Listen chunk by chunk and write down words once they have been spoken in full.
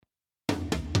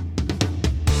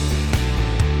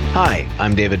Hi,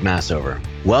 I'm David Massover.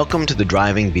 Welcome to the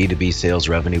Driving B2B Sales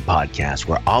Revenue podcast,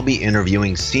 where I'll be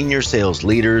interviewing senior sales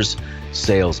leaders,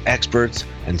 sales experts,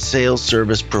 and sales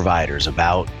service providers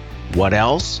about what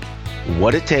else,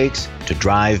 what it takes to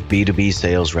drive B2B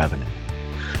sales revenue.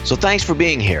 So thanks for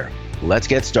being here. Let's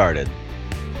get started.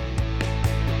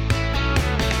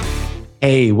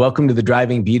 Hey, welcome to the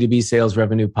Driving B2B Sales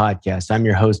Revenue podcast. I'm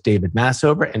your host, David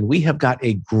Massover, and we have got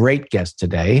a great guest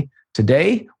today.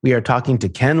 Today, we are talking to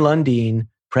Ken Lundeen,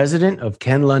 president of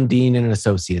Ken Lundeen and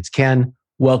Associates. Ken,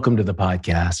 welcome to the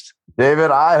podcast. David,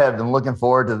 I have been looking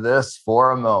forward to this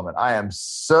for a moment. I am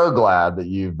so glad that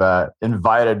you've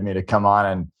invited me to come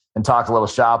on and talk a little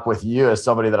shop with you as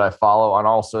somebody that I follow on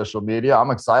all social media. I'm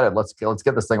excited. Let's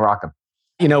get this thing rocking.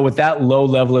 You know, with that low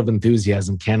level of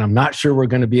enthusiasm, Ken, I'm not sure we're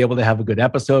going to be able to have a good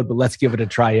episode, but let's give it a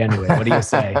try anyway. What do you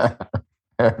say?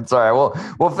 It's all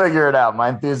right. We'll figure it out. My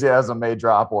enthusiasm may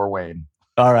drop or wane.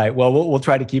 All right. Well, we'll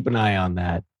try to keep an eye on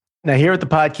that. Now, here at the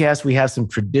podcast, we have some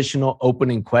traditional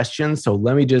opening questions. So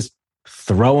let me just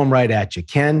throw them right at you.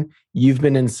 Ken, you've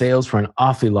been in sales for an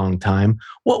awfully long time.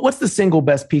 What's the single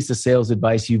best piece of sales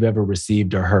advice you've ever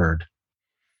received or heard?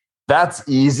 That's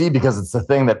easy because it's the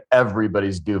thing that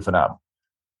everybody's goofing up.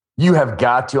 You have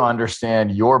got to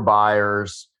understand your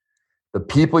buyers, the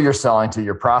people you're selling to,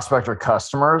 your prospect or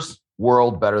customers,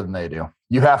 world better than they do.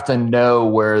 You have to know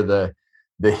where the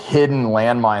hidden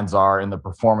landmines are in the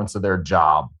performance of their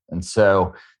job. And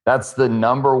so that's the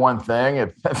number one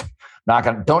thing.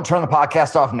 Don't turn the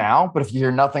podcast off now, but if you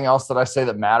hear nothing else that I say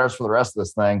that matters for the rest of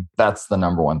this thing, that's the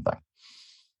number one thing.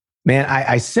 Man,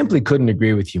 I simply couldn't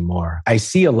agree with you more. I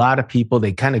see a lot of people,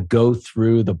 they kind of go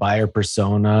through the buyer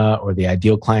persona or the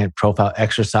ideal client profile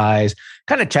exercise,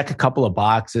 kind of check a couple of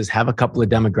boxes, have a couple of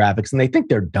demographics, and they think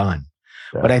they're done.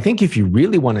 Yeah. But I think if you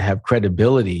really want to have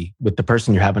credibility with the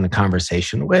person you're having a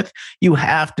conversation with, you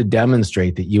have to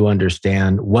demonstrate that you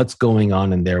understand what's going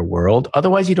on in their world.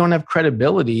 Otherwise, you don't have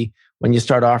credibility when you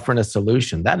start offering a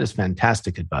solution. That is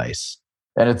fantastic advice.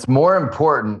 And it's more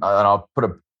important, and I'll put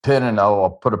a pin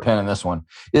in this one.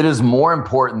 It is more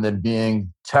important than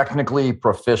being technically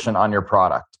proficient on your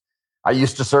product. I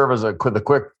used to serve as the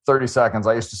quick 30 seconds.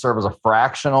 I used to serve as a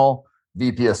fractional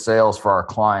VP of sales for our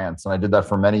clients. And I did that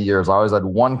for many years. I always had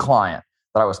one client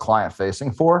that I was client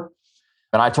facing for.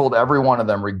 And I told every one of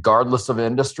them, regardless of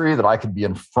industry, that I could be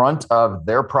in front of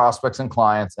their prospects and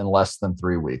clients in less than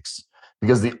 3 weeks.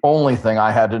 Because the only thing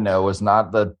I had to know was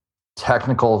not the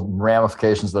technical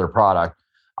ramifications of their product.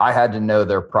 I had to know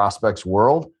their prospects'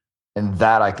 world, and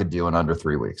that I could do in under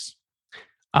 3 weeks.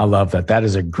 I love that. That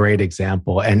is a great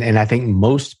example. And I think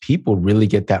most people really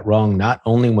get that wrong, not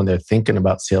only when they're thinking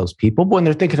about salespeople, but when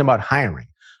they're thinking about hiring.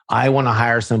 I want to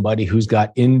hire somebody who's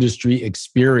got industry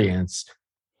experience.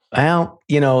 Well,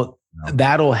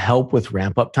 that'll help with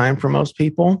ramp up time for most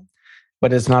people,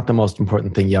 but it's not the most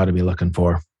important thing you ought to be looking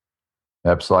for.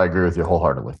 Absolutely. I agree with you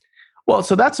wholeheartedly. Well,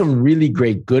 so that's some really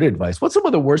great, good advice. What's some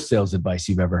of the worst sales advice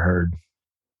you've ever heard?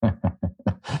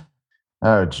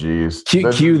 Oh, geez.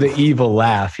 Cue the evil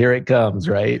laugh. Here it comes,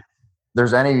 right?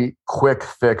 There's any quick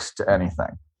fix to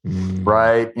anything,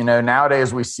 right?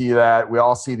 Nowadays we see that. We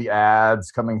all see the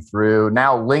ads coming through.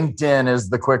 Now LinkedIn is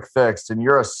the quick fix, and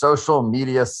you're a social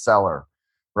media seller,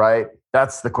 right?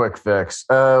 That's the quick fix.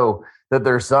 Oh, that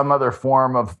there's some other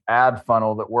form of ad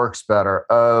funnel that works better.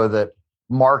 Oh, that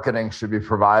marketing should be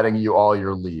providing you all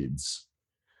your leads.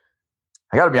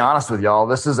 I got to be honest with y'all.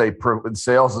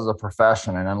 Sales is a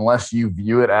profession. And unless you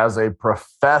view it as a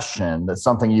profession, that's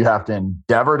something you have to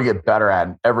endeavor to get better at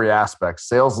in every aspect.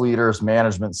 Sales leaders,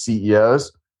 management,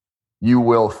 CEOs, you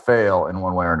will fail in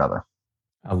one way or another.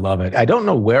 I love it. I don't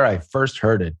know where I first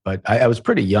heard it, but I was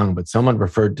pretty young, but someone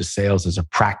referred to sales as a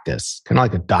practice, kind of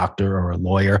like a doctor or a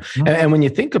lawyer. Mm-hmm. And when you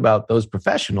think about those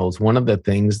professionals, one of the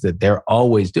things that they're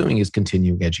always doing is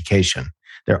continuing education.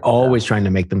 They're always trying to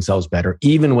make themselves better,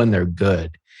 even when they're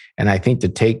good. And I think to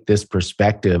take this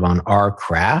perspective on our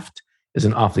craft is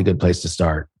an awfully good place to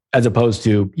start, as opposed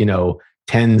to,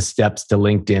 10 steps to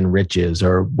LinkedIn riches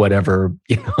or whatever,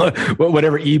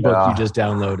 whatever ebook you just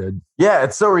downloaded. Yeah,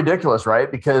 it's so ridiculous, right?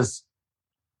 Because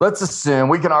let's assume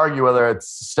we can argue whether it's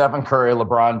Stephen Curry,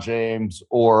 LeBron James,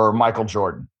 or Michael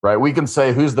Jordan, right? We can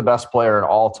say who's the best player in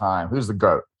all time, who's the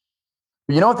GOAT.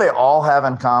 But you know what they all have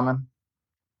in common?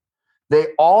 They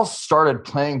all started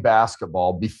playing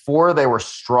basketball before they were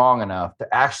strong enough to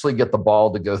actually get the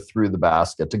ball to go through the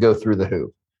basket, to go through the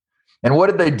hoop. And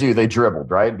what did they do? They dribbled,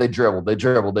 right? They dribbled.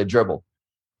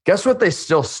 Guess what they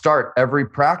still start every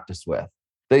practice with?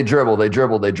 They dribble.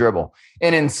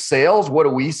 And in sales, what do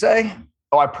we say?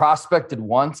 Oh, I prospected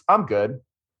once. I'm good,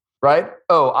 right?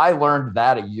 Oh, I learned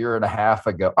that a year and a half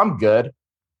ago. I'm good.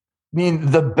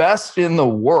 mean, the best in the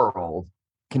world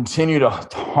continue to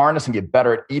harness and get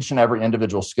better at each and every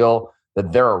individual skill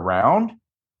that they're around.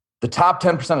 The top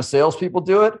 10% of salespeople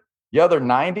do it. The other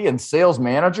 90 and sales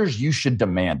managers, you should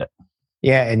demand it.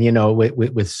 Yeah. And,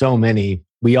 with so many,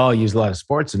 we all use a lot of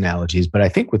sports analogies, but I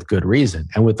think with good reason.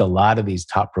 And with a lot of these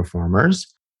top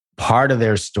performers, part of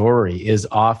their story is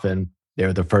often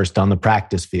they're the first on the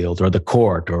practice field or the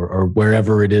court or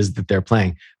wherever it is that they're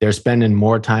playing. They're spending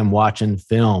more time watching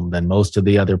film than most of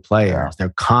the other players.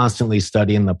 They're constantly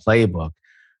studying the playbook.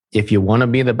 If you want to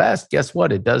be the best, guess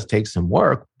what? It does take some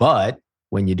work, but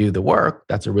when you do the work,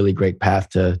 that's a really great path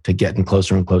to getting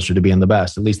closer and closer to being the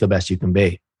best, at least the best you can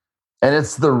be. And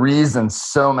it's the reason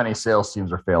so many sales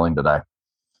teams are failing today.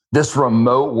 This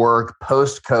remote work,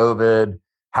 post-COVID,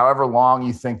 however long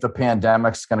you think the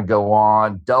pandemic's going to go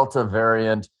on, Delta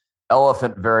variant,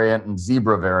 elephant variant, and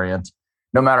zebra variant,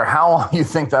 no matter how long you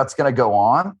think that's going to go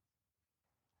on,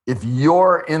 if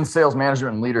you're in sales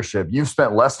management and leadership, you've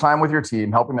spent less time with your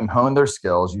team, helping them hone their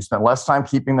skills. You spent less time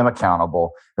keeping them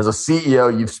accountable. As a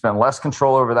CEO, you've spent less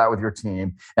control over that with your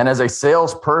team. And as a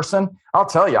salesperson, I'll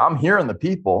tell you, I'm hearing the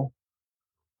people.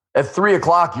 At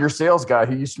 3:00, your sales guy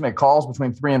who used to make calls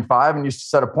between 3 and 5 and used to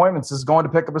set appointments is going to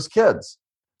pick up his kids.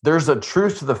 There's a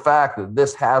truth to the fact that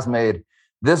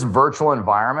this virtual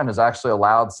environment has actually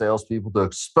allowed salespeople to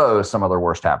expose some of their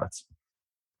worst habits.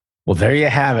 Well, there you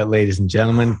have it, ladies and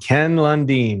gentlemen. Ken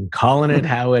Lundeen calling it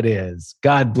how it is.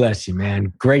 God bless you,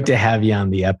 man. Great to have you on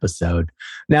the episode.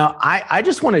 Now, I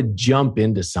just want to jump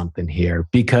into something here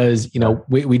because,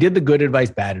 we did the good advice,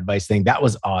 bad advice thing. That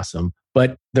was awesome.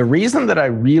 But the reason that I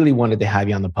really wanted to have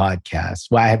you on the podcast,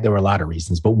 there were a lot of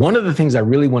reasons, but one of the things I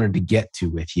really wanted to get to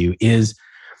with you is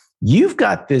you've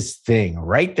got this thing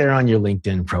right there on your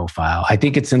LinkedIn profile. I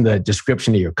think it's in the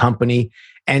description of your company.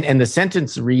 And the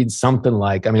sentence reads something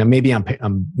like, maybe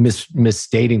I'm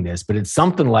misstating this, but it's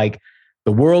something like,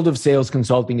 the world of sales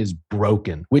consulting is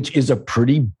broken, which is a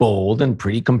pretty bold and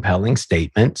pretty compelling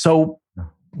statement. So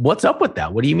what's up with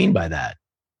that? What do you mean by that?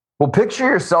 Well, picture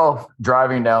yourself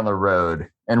driving down the road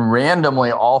and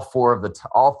randomly all four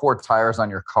tires on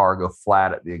your car go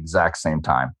flat at the exact same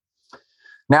time.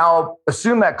 Now,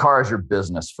 assume that car is your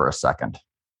business for a second,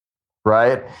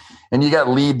 right? And you got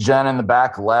lead gen in the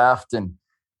back left, and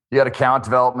you got account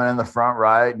development in the front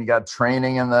right, and you got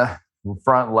training in the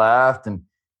front left, and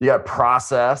you got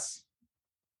process.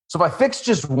 So if I fix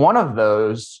just one of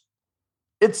those,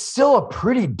 it's still a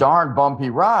pretty darn bumpy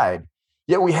ride.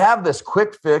 Yet we have this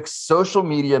quick fix social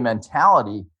media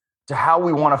mentality to how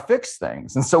we want to fix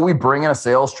things. And so we bring in a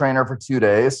sales trainer for 2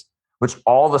 days, which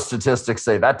all the statistics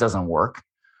say that doesn't work.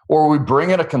 Or we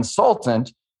bring in a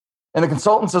consultant and the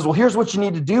consultant says, well, here's what you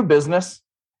need to do, business.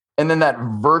 And then that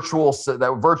virtual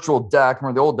deck,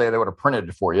 remember the old day, they would have printed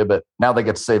it for you, but now they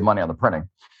get to save money on the printing.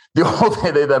 The old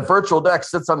day, that virtual deck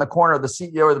sits on the corner of the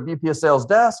CEO or the VP of sales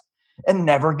desk and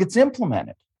never gets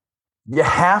implemented. You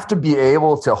have to be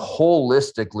able to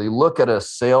holistically look at a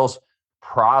sales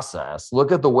process,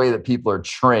 look at the way that people are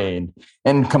trained,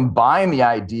 and combine the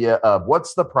idea of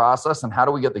what's the process and how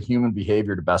do we get the human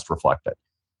behavior to best reflect it.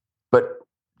 But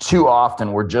too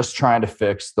often, we're just trying to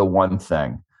fix the one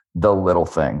thing, the little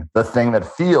thing, the thing that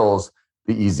feels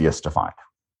the easiest to find.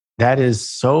 That is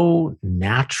so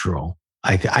natural.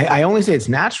 I only say it's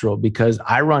natural because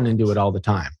I run into it all the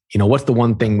time. What's the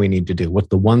one thing we need to do? What's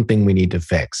the one thing we need to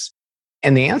fix?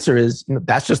 And the answer is,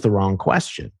 that's just the wrong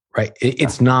question, right?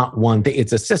 It's not one thing,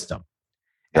 it's a system.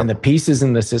 And the pieces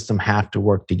in the system have to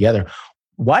work together.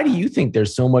 Why do you think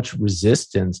there's so much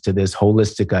resistance to this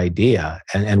holistic idea?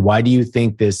 And why do you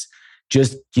think this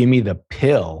just give me the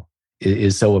pill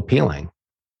is so appealing?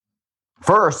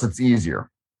 First, it's easier,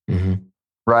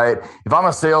 right? If I'm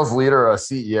a sales leader or a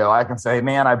CEO, I can say,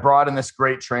 man, I brought in this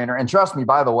great trainer. And trust me,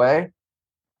 by the way,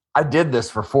 I did this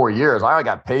for 4 years. I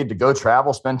got paid to go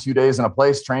travel, spend 2 days in a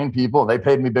place, train people. They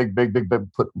paid me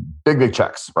big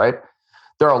checks, right?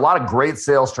 There are a lot of great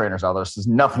sales trainers out there. This has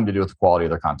nothing to do with the quality of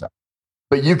their content.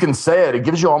 But you can say it. It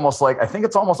gives you almost I think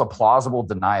it's almost a plausible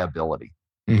deniability.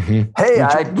 Hey,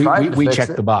 we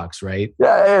checked the box, right?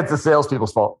 Yeah, it's the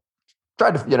salespeople's fault.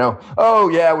 Tried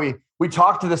to, we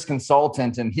talked to this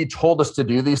consultant and he told us to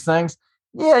do these things.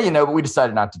 Yeah, but we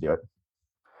decided not to do it.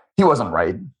 He wasn't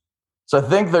right. So I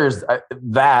think there's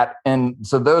that. And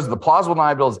so those are the plausible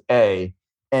deniability is A.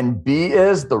 And B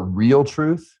is the real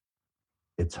truth.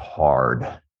 It's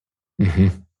hard.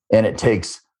 And it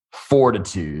takes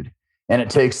fortitude. And it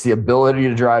takes the ability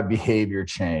to drive behavior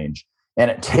change.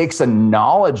 And it takes a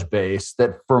knowledge base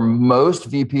that for most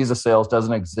VPs of sales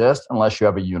doesn't exist unless you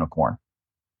have a unicorn.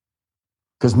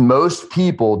 Because most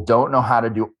people don't know how to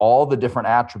do all the different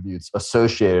attributes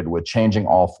associated with changing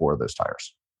all 4 of those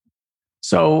tires.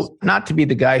 So not to be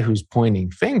the guy who's pointing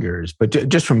fingers, but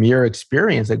just from your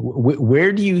experience, like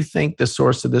where do you think the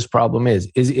source of this problem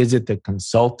is? Is it the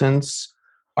consultants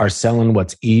are selling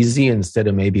what's easy instead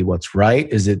of maybe what's right?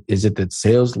 Is it that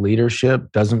sales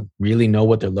leadership doesn't really know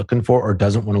what they're looking for or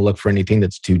doesn't want to look for anything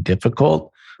that's too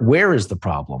difficult? Where is the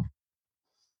problem?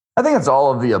 I think it's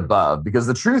all of the above, because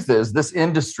the truth is this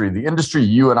industry, the industry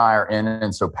you and I are in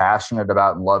and so passionate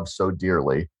about and love so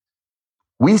dearly,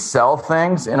 we sell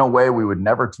things in a way we would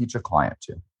never teach a client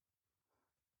to.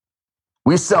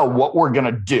 We sell what we're going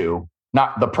to do,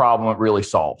 not the problem it really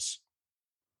solves.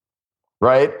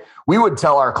 Right? We would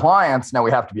tell our clients, now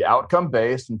we have to be outcome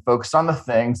based and focus on the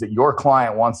things that your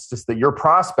client wants to, that your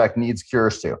prospect needs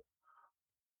cures to.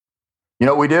 You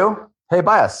know what we do? Hey,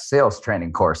 buy a sales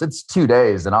training course. It's 2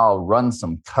 days and I'll run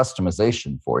some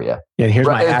customization for you. Yeah, here's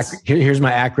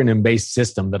my acronym-based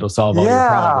system that'll solve all your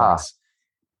problems.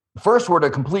 First, we're at a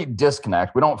complete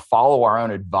disconnect. We don't follow our own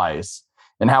advice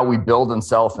in how we build and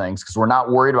sell things because we're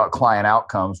not worried about client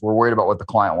outcomes. We're worried about what the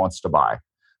client wants to buy.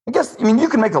 I mean, you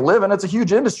can make a living. It's a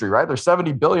huge industry, right? There's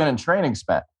 $70 billion in training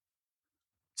spent.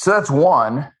 So that's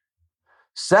one.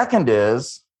 Second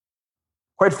is,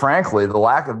 quite frankly, the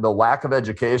lack of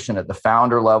education at the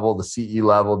founder level, the CE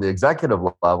level, the executive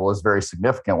level is very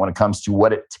significant when it comes to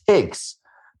what it takes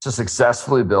to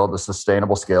successfully build a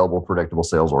sustainable, scalable, predictable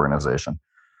sales organization.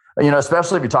 You know,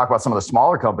 especially if you talk about some of the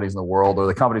smaller companies in the world or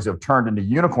the companies who have turned into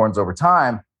unicorns over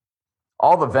time,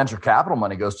 all the venture capital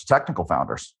money goes to technical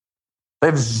founders. They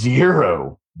have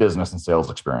 0 business and sales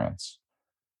experience.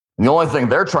 And the only thing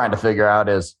they're trying to figure out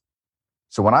is,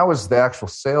 so when I was the actual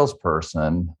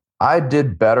salesperson, I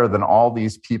did better than all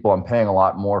these people I'm paying a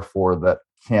lot more for that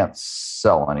can't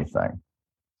sell anything.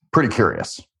 Pretty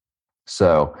curious.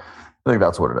 So I think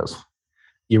that's what it is.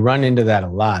 You run into that a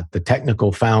lot. The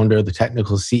technical founder, the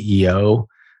technical CEO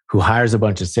who hires a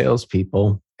bunch of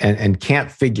salespeople and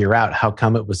can't figure out how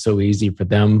come it was so easy for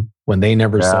them when they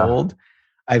never sold.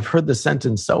 I've heard the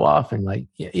sentence so often, like,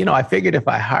 you know, I figured if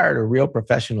I hired a real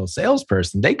professional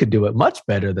salesperson, they could do it much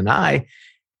better than I.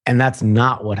 And that's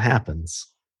not what happens.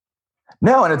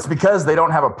 No, and it's because they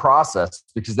don't have a process,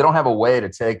 because they don't have a way to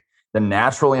take the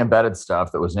naturally embedded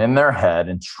stuff that was in their head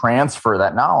and transfer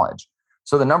that knowledge.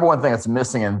 So the number one thing that's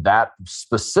missing in that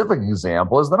specific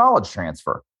example is the knowledge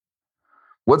transfer.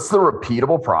 What's the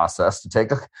repeatable process to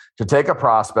take a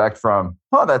prospect from,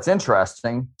 oh, that's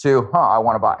interesting, to, I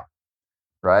want to buy,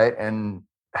 right? And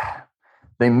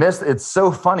they miss. It's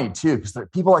so funny too, because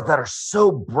people like that are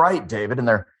so bright, David, and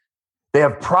they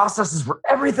have processes for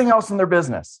everything else in their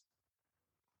business.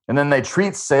 And then they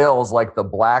treat sales like the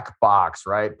black box,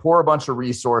 right? Pour a bunch of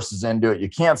resources into it. You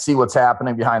can't see what's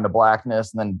happening behind the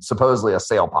blackness. And then supposedly a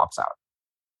sale pops out.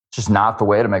 It's just not the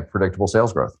way to make predictable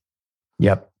sales growth.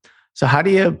 Yep. So how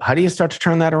do you start to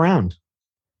turn that around?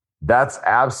 That's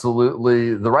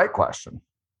absolutely the right question,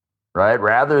 right?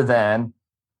 Rather than,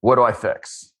 what do I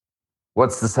fix?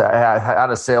 What's this? How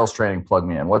does sales training plug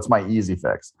me in? What's my easy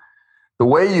fix? The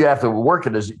way you have to work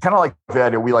it is kind of like the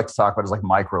idea we like to talk about is like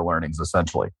micro learnings,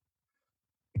 essentially.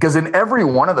 Because in every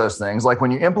one of those things, like when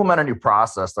you implement a new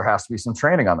process, there has to be some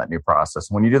training on that new process.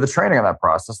 And when you do the training on that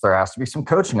process, there has to be some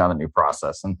coaching on the new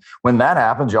process. And when that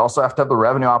happens, you also have to have the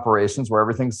revenue operations where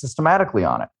everything's systematically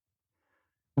on it.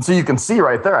 And so you can see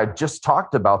right there, I just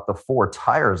talked about the 4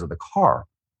 tires of the car.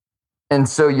 And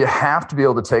so you have to be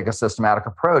able to take a systematic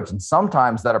approach. And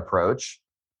sometimes that approach,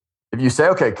 if you say,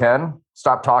 okay, Ken,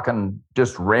 stop talking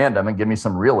just random and give me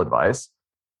some real advice.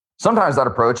 Sometimes that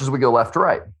approach is we go left to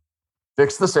right.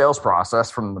 Fix the sales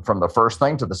process from the first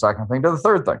thing to the second thing to the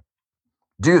third thing.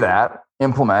 Do that,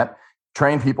 implement,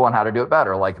 train people on how to do it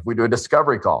better. Like if we do a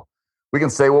discovery call, we can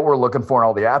say what we're looking for and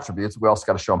all the attributes. We also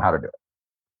got to show them how to do it.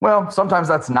 Well, sometimes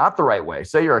that's not the right way.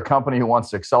 Say you're a company who wants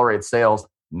to accelerate sales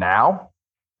now.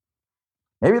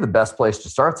 Maybe the best place to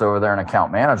start is over there in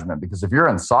account management, because if you're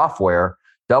in software,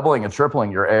 doubling and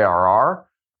tripling your ARR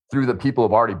through the people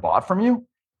who've already bought from you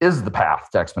is the path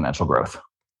to exponential growth.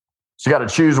 So you got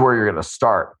to choose where you're going to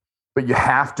start, but you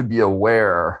have to be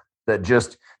aware that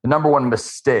just the number one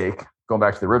mistake, going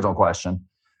back to the original question,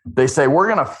 they say, we're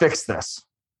going to fix this.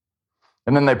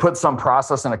 And then they put some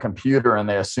process in a computer and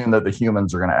they assume that the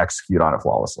humans are going to execute on it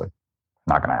flawlessly.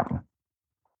 Not going to happen.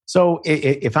 So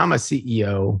if I'm a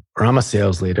CEO or I'm a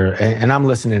sales leader and I'm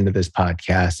listening to this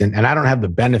podcast and I don't have the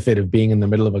benefit of being in the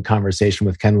middle of a conversation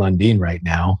with Ken Lundin right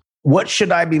now, what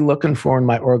should I be looking for in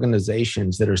my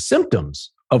organizations that are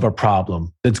symptoms of a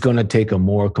problem that's going to take a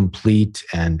more complete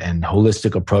and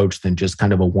holistic approach than just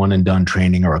kind of a one and done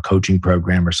training or a coaching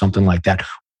program or something like that?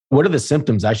 What are the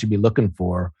symptoms I should be looking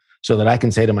for so that I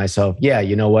can say to myself, yeah,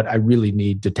 you know what? I really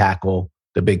need to tackle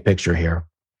the big picture here.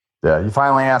 Yeah, you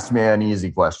finally asked me an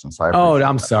easy question. So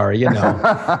I'm sorry. No,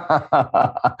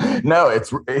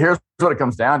 here's what it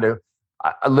comes down to.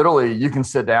 I literally, you can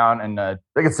sit down and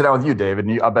they can sit down with you, David.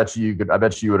 And I bet you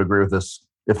would agree with this.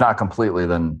 If not completely,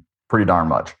 then pretty darn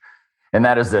much. And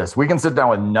that is this: we can sit down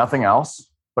with nothing else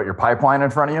but your pipeline in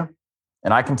front of you,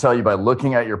 and I can tell you by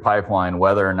looking at your pipeline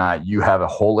whether or not you have a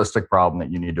holistic problem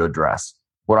that you need to address.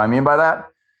 What do I mean by that?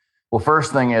 Well,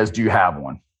 first thing is, do you have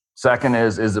one? Second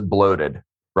is it bloated?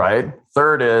 Right?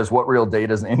 Third is, what real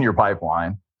data is in your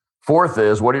pipeline? Fourth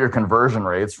is, what are your conversion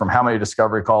rates from how many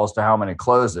discovery calls to how many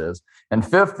closes? And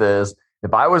fifth is,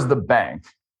 if I was the bank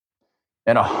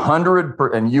and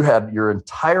and you had your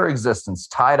entire existence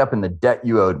tied up in the debt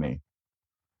you owed me,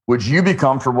 would you be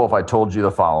comfortable if I told you the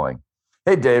following?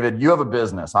 Hey, David, you have a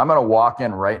business. I'm going to walk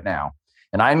in right now,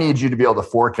 and I need you to be able to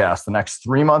forecast the next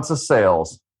 3 months of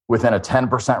sales within a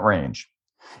 10% range.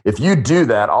 If you do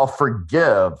that, I'll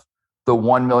forgive the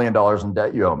 $1 million in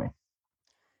debt you owe me.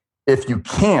 If you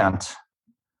can't,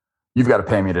 you've got to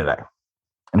pay me today.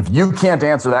 And if you can't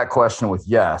answer that question with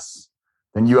yes,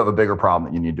 then you have a bigger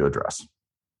problem that you need to address.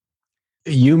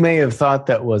 You may have thought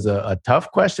that was a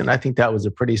tough question. I think that was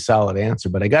a pretty solid answer,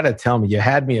 but I got to tell me, you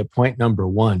had me at point number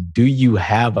one. Do you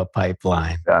have a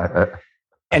pipeline?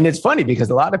 And it's funny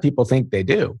because a lot of people think they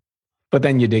do, but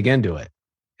then you dig into it.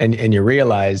 And you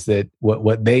realize that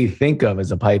what they think of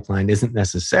as a pipeline isn't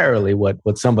necessarily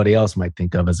what somebody else might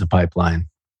think of as a pipeline.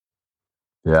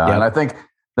 Yeah. Yep. And I think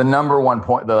the number one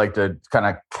point that I like to kind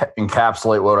of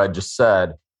encapsulate what I just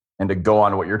said and to go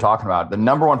on to what you're talking about, the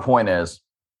number one point is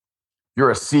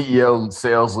you're a CEO,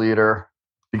 sales leader,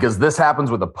 because this happens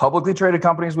with the publicly traded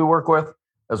companies we work with,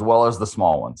 as well as the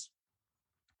small ones.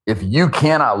 If you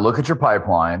cannot look at your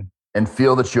pipeline and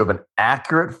feel that you have an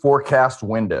accurate forecast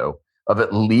window of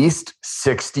at least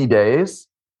 60 days,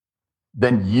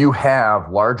 then you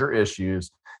have larger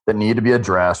issues that need to be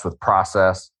addressed with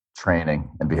process, training,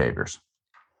 and behaviors.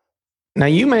 Now,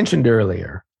 you mentioned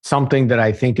earlier something that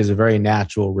I think is a very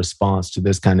natural response to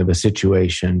this kind of a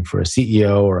situation for a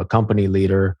CEO or a company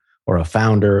leader or a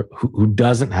founder who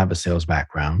doesn't have a sales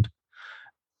background.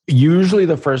 Usually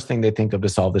the first thing they think of to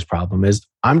solve this problem is,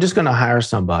 I'm just going to hire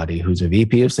somebody who's a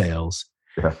VP of sales.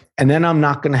 Yeah. And then I'm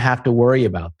not going to have to worry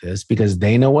about this because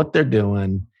they know what they're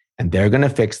doing and they're going to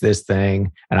fix this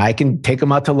thing. And I can take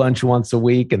them out to lunch once a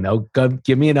week and they'll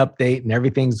give me an update and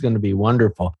everything's going to be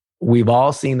wonderful. We've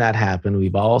all seen that happen.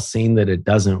 We've all seen that it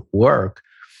doesn't work.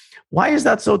 Why is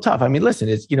that so tough? I mean, listen,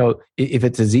 it's, if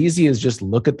it's as easy as just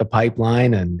look at the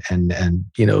pipeline and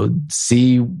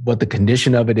see what the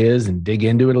condition of it is and dig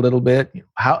into it a little bit,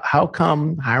 how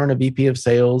come hiring a VP of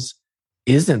sales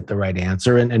isn't the right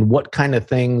answer? And what kind of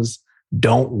things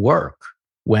don't work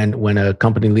when a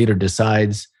company leader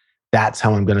decides that's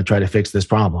how I'm going to try to fix this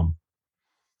problem?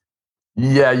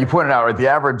 Yeah, you pointed out, right? The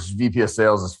average VP of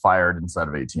sales is fired inside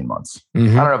of 18 months.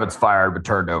 Mm-hmm. I don't know if it's fired, but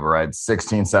turned over, right?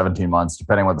 16, 17 months,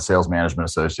 depending on what the Sales Management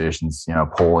Association's,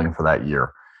 polling for that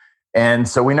year. And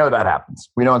so we know that happens.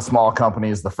 We know in small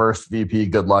companies, the first VP,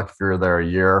 good luck if you're there a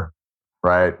year,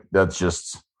 right? That's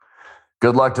just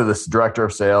good luck to this director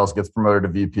of sales, gets promoted to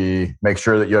VP. Make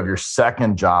sure that you have your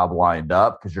second job lined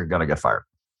up because you're going to get fired.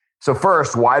 So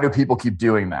first, why do people keep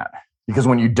doing that? Because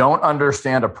when you don't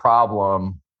understand a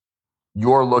problem,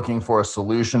 you're looking for a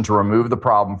solution to remove the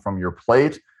problem from your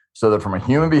plate so that from a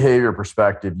human behavior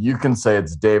perspective, you can say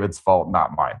it's David's fault,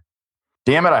 not mine.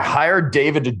 Damn it, I hired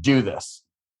David to do this.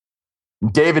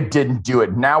 David didn't do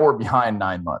it. Now we're behind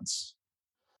 9 months.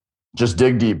 Just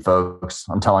dig deep, folks.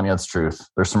 I'm telling you, it's truth.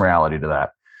 There's some reality to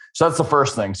that. So that's the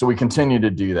first thing. So we continue to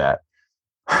do that.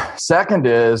 Second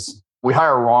is we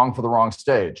hire wrong for the wrong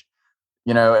stage.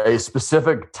 A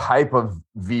specific type of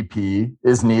VP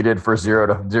is needed for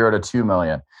 0 to 2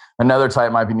 million. Another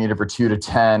type might be needed for 2 to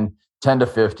 10, 10 to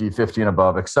 50, 50 and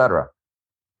above, et cetera.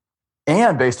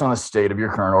 And based on the state of your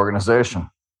current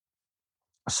organization.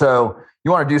 So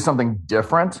you want to do something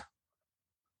different?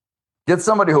 Get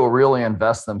somebody who will really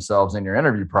invest themselves in your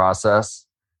interview process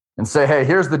and say, hey,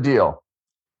 here's the deal.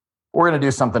 We're going to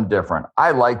do something different.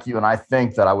 I like you and I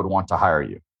think that I would want to hire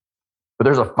you. But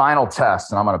there's a final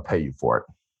test and I'm going to pay you for it.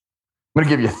 I'm going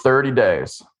to give you 30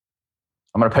 days.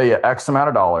 I'm going to pay you X amount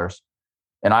of dollars.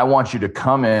 And I want you to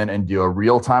come in and do a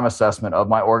real-time assessment of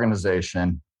my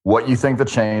organization, what you think the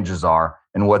changes are,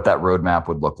 and what that roadmap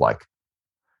would look like.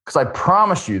 Because I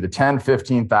promise you the $10,000,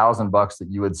 $15,000 that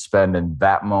you would spend in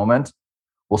that moment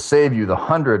will save you the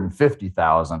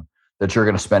 $150,000 that you're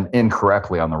going to spend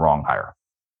incorrectly on the wrong hire.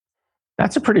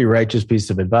 That's a pretty righteous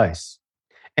piece of advice.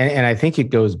 And I think it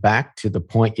goes back to the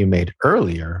point you made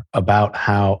earlier about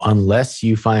how unless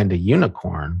you find a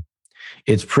unicorn,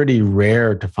 it's pretty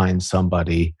rare to find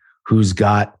somebody who's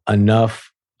got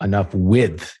enough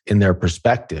width in their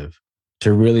perspective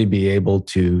to really be able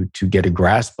to get a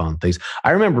grasp on things.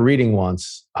 I remember reading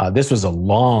once, this was a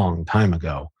long time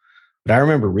ago, but I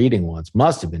remember reading once,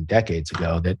 must have been decades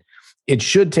ago, that it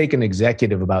should take an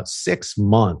executive about 6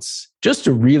 months just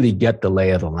to really get the lay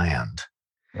of the land.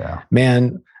 Yeah.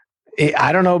 Man,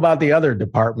 I don't know about the other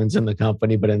departments in the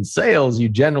company, but in sales, you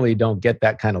generally don't get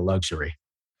that kind of luxury.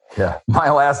 Yeah.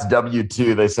 My last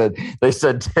W-2, they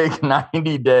said take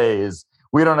 90 days.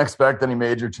 We don't expect any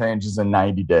major changes in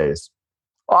 90 days.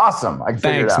 Awesome. I can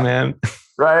figure it out. Thanks, man.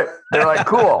 Right? They're like,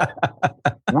 cool.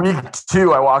 Week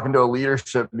 2, I walk into a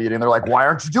leadership meeting. They're like, why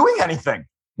aren't you doing anything?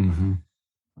 Mm-hmm.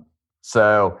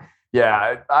 So,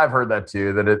 yeah, I've heard that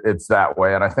too, that it's that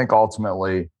way. And I think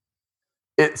ultimately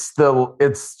it's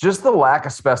just the lack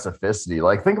of specificity.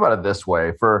 Like, think about it this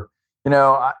way.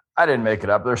 I didn't make it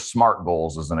up. There's SMART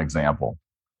goals as an example.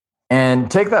 And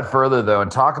take that further, though,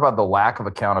 and talk about the lack of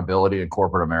accountability in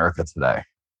corporate America today.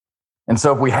 And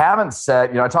so if we haven't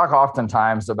set, I talk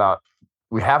oftentimes about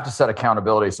we have to set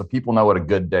accountability so people know what a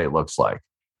good day looks like.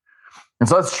 And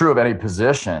so that's true of any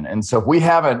position. And so if we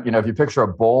haven't, if you picture a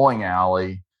bowling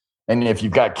alley, and if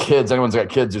you've got kids, anyone's got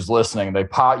kids who's listening,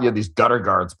 these gutter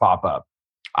guards pop up.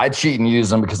 I cheat and use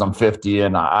them because I'm 50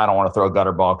 and I don't want to throw a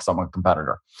gutter ball because I'm a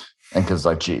competitor and because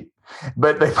I cheat.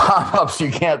 But they pop up so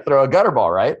you can't throw a gutter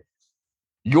ball, right?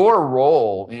 Your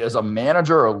role as a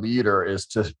manager or leader is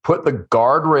to put the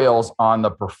guardrails on the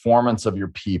performance of your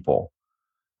people.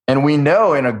 And we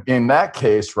know in that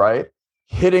case, right,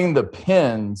 hitting the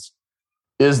pins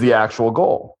is the actual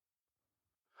goal.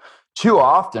 Too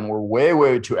often, we're way,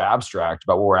 way too abstract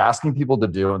about what we're asking people to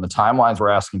do and the timelines we're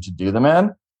asking to do them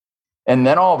in. And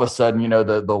then all of a sudden,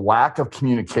 the lack of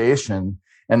communication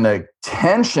and the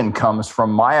tension comes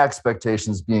from my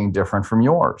expectations being different from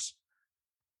yours.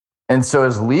 And so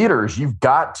as leaders, you've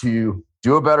got to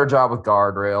do a better job with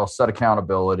guardrails, set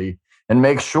accountability, and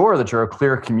make sure that you're a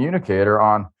clear communicator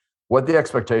on what the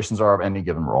expectations are of any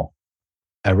given role.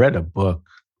 I read a book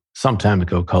some time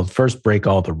ago called First Break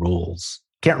All the Rules.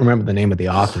 Can't remember the name of the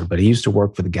author, but he used to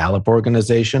work for the Gallup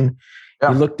organization.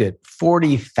 Yeah. He looked at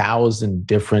 40,000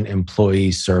 different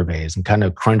employee surveys and kind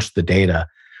of crunched the data.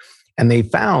 And they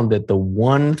found that the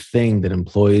one thing that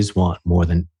employees want more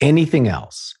than anything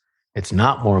else, it's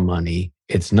not more money,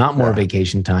 it's not more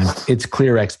vacation time, it's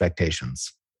clear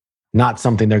expectations, not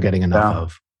something they're getting enough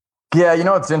of. Yeah, you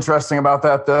know what's interesting about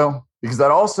that, though? Because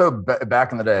that also,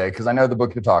 back in the day, because I know the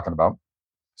book you're talking about,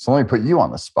 so let me put you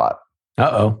on the spot.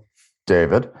 Uh-oh.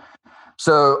 David.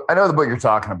 So I know the book you're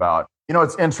talking about.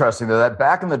 It's interesting that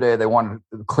back in the day, they wanted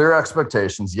clear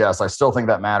expectations. Yes, I still think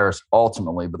that matters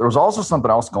ultimately, but there was also something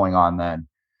else going on then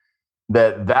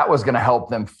that was going to help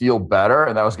them feel better,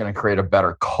 and that was going to create a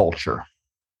better culture.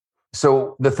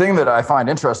 So the thing that I find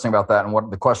interesting about that, and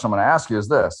what the question I'm going to ask you is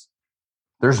this: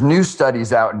 there's new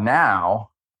studies out now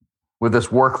with this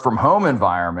work from home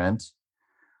environment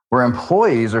where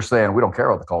employees are saying, we don't care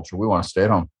about the culture, we want to stay at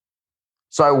home.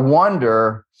 So I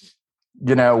wonder,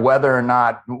 whether or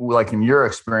not, like in your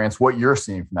experience, what you're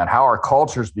seeing from that, how our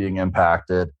culture is being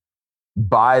impacted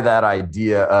by that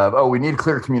idea of, we need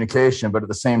clear communication, but at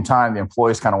the same time, the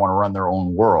employees kind of want to run their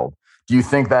own world. Do you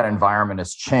think that environment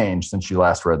has changed since you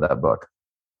last read that book?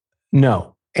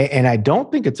 No. And I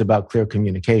don't think it's about clear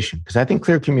communication, because I think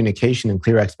clear communication and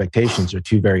clear expectations are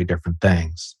two very different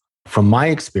things. From my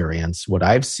experience, what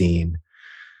I've seen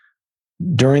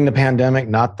during the pandemic,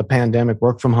 not the pandemic,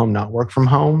 work from home, not work from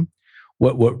home,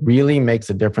 what really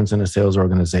makes a difference in a sales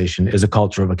organization is a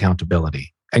culture of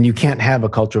accountability. And you can't have a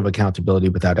culture of accountability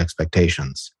without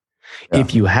expectations. Yeah.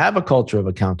 If you have a culture of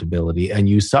accountability and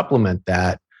you supplement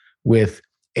that with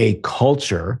a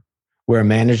culture where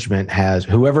management has,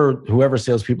 whoever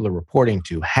salespeople are reporting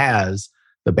to has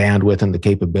the bandwidth and the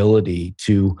capability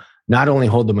to not only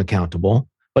hold them accountable,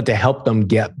 but to help them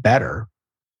get better,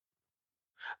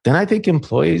 then I think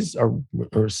employees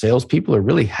or salespeople are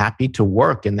really happy to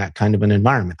work in that kind of an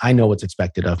environment. I know what's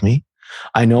expected of me.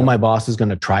 I know my boss is going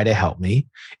to try to help me.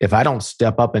 If I don't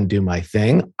step up and do my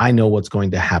thing, I know what's going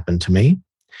to happen to me.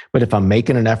 But if I'm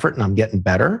making an effort and I'm getting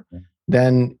better,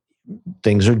 then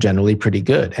things are generally pretty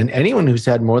good. And anyone who's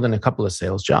had more than a couple of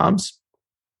sales jobs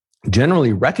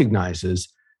generally recognizes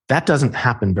that doesn't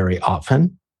happen very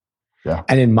often. Yeah.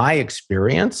 And in my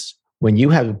experience, when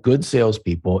you have good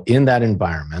salespeople in that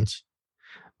environment,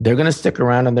 they're going to stick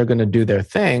around and they're going to do their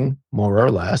thing, more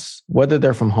or less, whether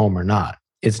they're from home or not.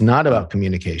 It's not about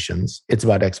communications. It's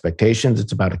about expectations.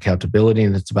 It's about accountability,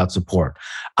 and it's about support.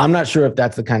 I'm not sure if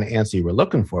that's the kind of answer you were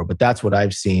looking for, but that's what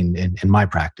I've seen in my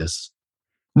practice.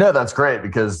 No, that's great,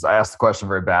 because I asked the question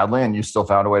very badly and you still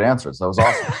found a way to answer it. So that was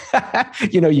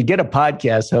awesome. You get a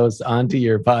podcast host onto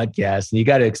your podcast and you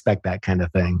got to expect that kind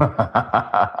of thing.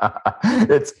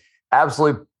 It's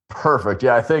absolutely perfect.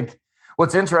 Yeah, I think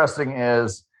what's interesting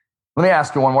is, let me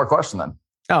ask you one more question then.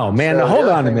 Oh, man. So hold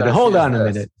on a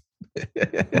minute.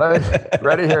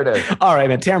 Ready? Here it is. All right,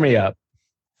 man. Tear me up.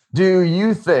 Do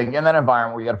you think in that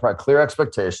environment where you got to provide clear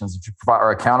expectations, if you provide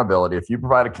or accountability, if you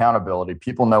provide accountability,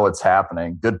 people know what's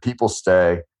happening, good people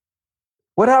stay.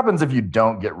 What happens if you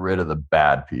don't get rid of the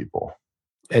bad people?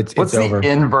 It's What's over. The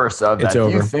inverse of that? It's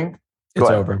over. Do you think? It's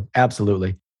over.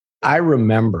 Absolutely. I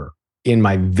remember in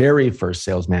my very first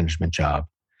sales management job,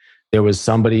 there was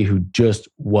somebody who just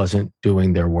wasn't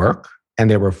doing their work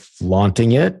and they were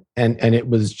flaunting it, and it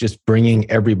was just bringing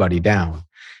everybody down.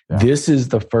 Yeah. This is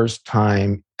the first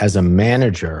time as a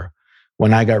manager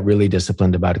when I got really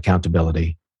disciplined about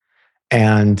accountability.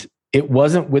 And it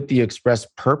wasn't with the express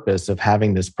purpose of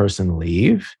having this person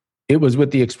leave. It was with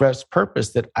the express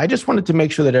purpose that I just wanted to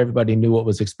make sure that everybody knew what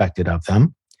was expected of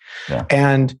them. Yeah.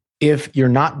 And if you're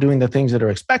not doing the things that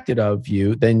are expected of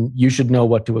you, then you should know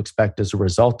what to expect as a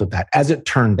result of that. As it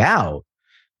turned out,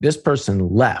 this person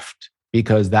left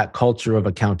because that culture of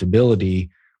accountability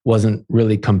wasn't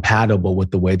really compatible with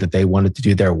the way that they wanted to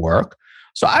do their work.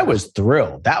 So I was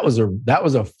thrilled. That was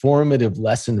a formative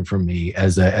lesson for me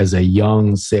as a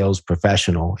young sales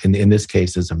professional, in this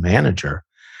case as a manager.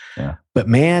 Yeah. But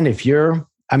man,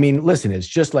 listen, it's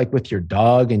just like with your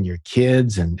dog and your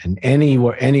kids and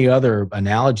any other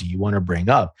analogy you want to bring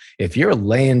up. If you're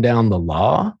laying down the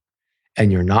law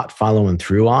and you're not following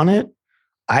through on it,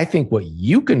 I think what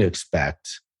you can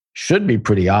expect should be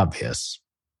pretty obvious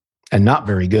and not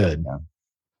very good.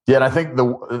 Yeah, and I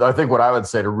think what I would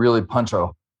say to really punch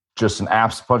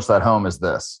that home is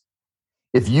this.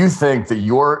 If you think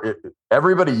that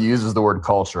everybody uses the word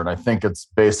culture, and I think it's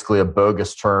basically a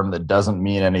bogus term that doesn't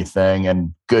mean anything,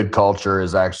 and good culture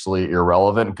is actually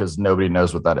irrelevant because nobody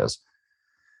knows what that is.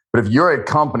 But if you're a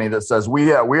company that says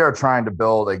we are trying to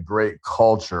build a great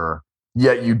culture,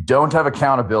 yet you don't have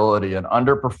accountability and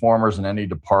underperformers in any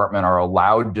department are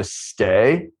allowed to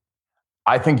stay,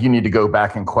 I think you need to go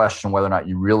back and question whether or not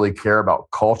you really care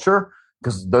about culture,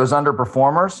 because those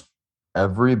underperformers,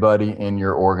 everybody in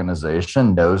your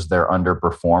organization knows they're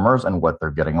underperformers and what they're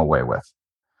getting away with.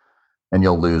 And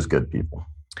you'll lose good people.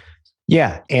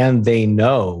 Yeah. And they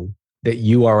know that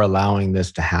you are allowing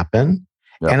this to happen.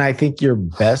 Yep. And I think your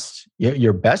best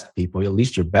people, at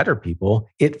least your better people,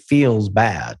 it feels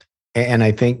bad. And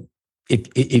I think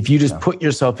if you just put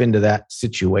yourself into that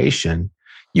situation,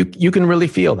 you can really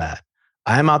feel that.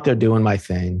 I'm out there doing my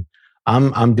thing.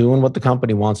 I'm doing what the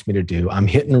company wants me to do. I'm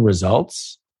hitting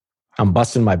results. I'm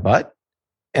busting my butt.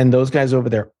 And those guys over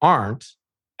there aren't.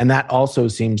 And that also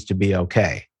seems to be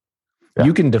okay. Yeah.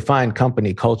 You can define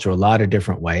company culture a lot of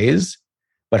different ways,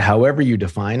 but however you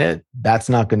define it, that's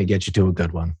not going to get you to a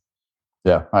good one.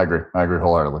 Yeah, I agree. I agree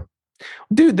wholeheartedly.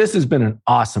 Dude, this has been an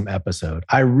awesome episode.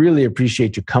 I really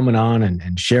appreciate you coming on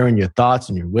and sharing your thoughts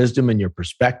and your wisdom and your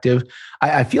perspective.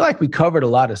 I feel like we covered a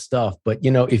lot of stuff, but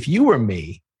if you were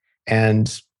me,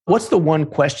 and what's the one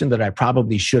question that I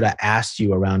probably should have asked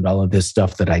you around all of this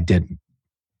stuff that I didn't?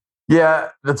 Yeah,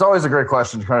 that's always a great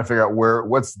question, trying to figure out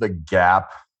what's the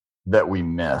gap that we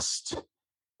missed.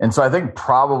 And so I think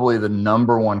probably the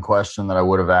number one question that I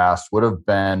would have asked would have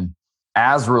been,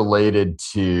 as related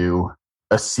to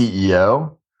a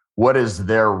CEO, what is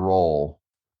their role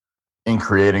in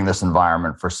creating this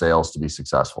environment for sales to be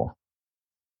successful?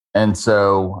 And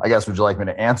so I guess, would you like me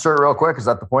to answer it real quick? Is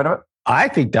that the point of it? I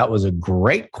think that was a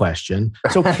great question.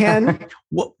 So Ken,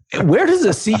 where does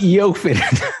a CEO fit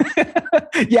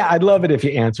in? Yeah, I'd love it if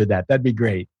you answered that. That'd be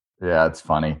great. Yeah, it's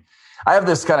funny. I have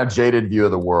this kind of jaded view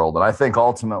of the world. And I think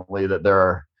ultimately that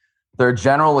there are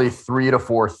generally 3 to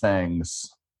 4 things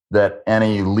that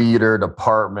any leader,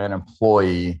 department,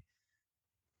 employee,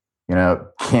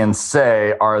 can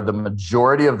say are the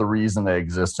majority of the reason they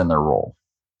exist in their role.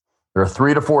 There are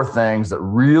 3 to 4 things that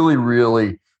really,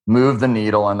 really move the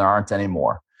needle, and there aren't any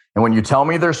more. And when you tell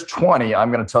me there's 20,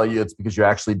 I'm going to tell you it's because you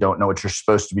actually don't know what you're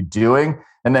supposed to be doing.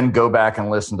 And then go back and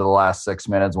listen to the last 6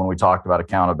 minutes when we talked about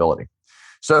accountability.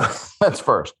 So that's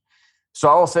first. So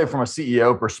I will say, from a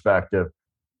CEO perspective,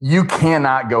 you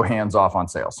cannot go hands off on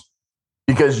sales,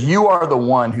 because you are the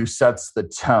one who sets the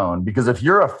tone. Because if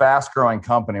you're a fast growing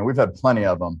company, and we've had plenty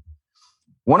of them,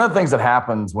 one of the things that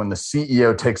happens when the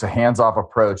CEO takes a hands-off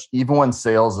approach, even when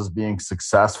sales is being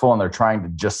successful and they're trying to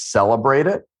just celebrate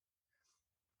it,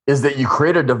 is that you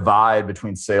create a divide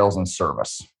between sales and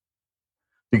service.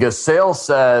 Because sales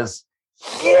says,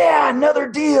 yeah, another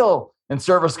deal. And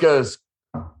service goes,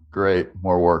 great,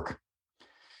 more work.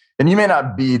 And you may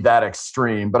not be that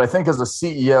extreme, but I think as a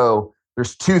CEO,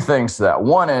 there's two things to that.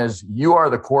 One is you are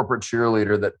the corporate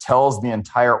cheerleader that tells the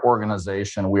entire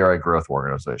organization we are a growth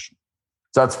organization.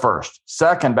 So that's first.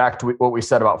 Second, back to what we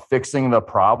said about fixing the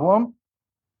problem.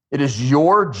 It is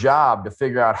your job to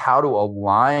figure out how to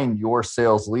align your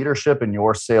sales leadership and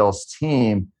your sales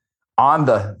team on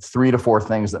the 3 to 4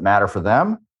 things that matter for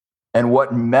them and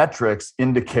what metrics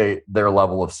indicate their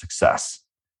level of success.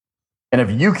 And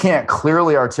if you can't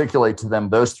clearly articulate to them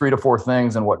those 3 to 4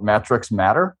 things and what metrics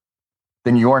matter,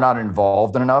 then you're not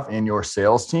involved enough in your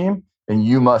sales team, and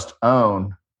you must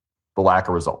own the lack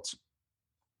of results.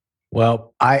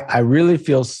 Well, I really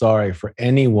feel sorry for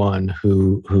anyone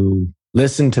who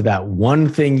listened to that one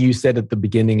thing you said at the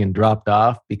beginning and dropped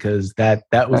off, because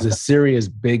that was a serious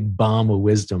big bomb of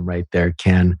wisdom right there,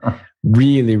 Ken.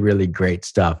 Really, really great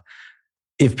stuff.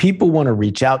 If people want to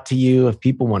reach out to you, if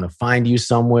people want to find you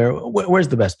somewhere, where's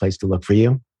the best place to look for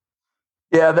you?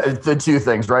 Yeah, the two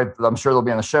things, right? I'm sure they'll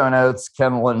be in the show notes,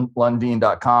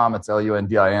 kenlundeen.com. It's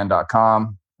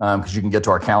LUNDIN.com, because you can get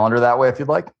to our calendar that way if you'd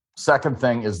like. Second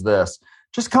thing is this.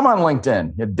 Just come on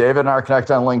LinkedIn. David and I are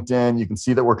connected on LinkedIn. You can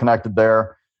see that we're connected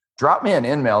there. Drop me an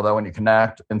email, though, when you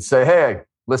connect and say, hey,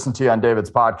 listen to you on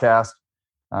David's podcast.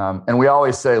 And we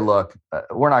always say, look,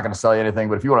 we're not going to sell you anything,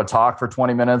 but if you want to talk for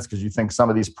 20 minutes because you think some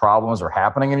of these problems are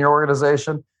happening in your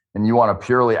organization and you want a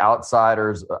purely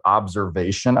outsider's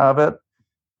observation of it,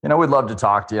 we'd love to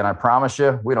talk to you. And I promise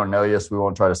you, we don't know you, so we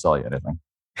won't try to sell you anything.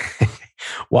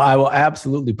 Well, I will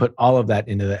absolutely put all of that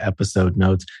into the episode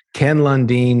notes. Ken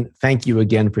Lundeen, thank you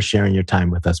again for sharing your time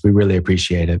with us. We really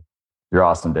appreciate it. You're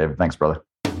awesome, David. Thanks, brother.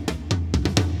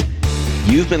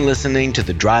 You've been listening to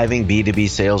the Driving B2B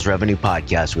Sales Revenue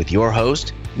Podcast with your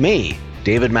host, me,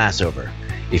 David Massover.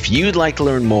 If you'd like to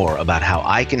learn more about how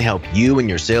I can help you and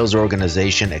your sales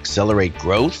organization accelerate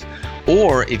growth,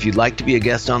 or if you'd like to be a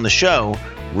guest on the show,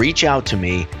 reach out to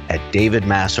me at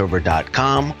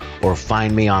davidmassover.com or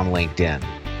find me on LinkedIn.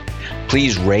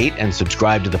 Please rate and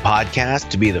subscribe to the podcast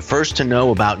to be the first to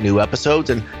know about new episodes,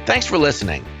 and thanks for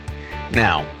listening.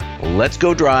 Now, let's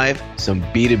go drive some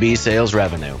B2B sales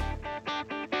revenue.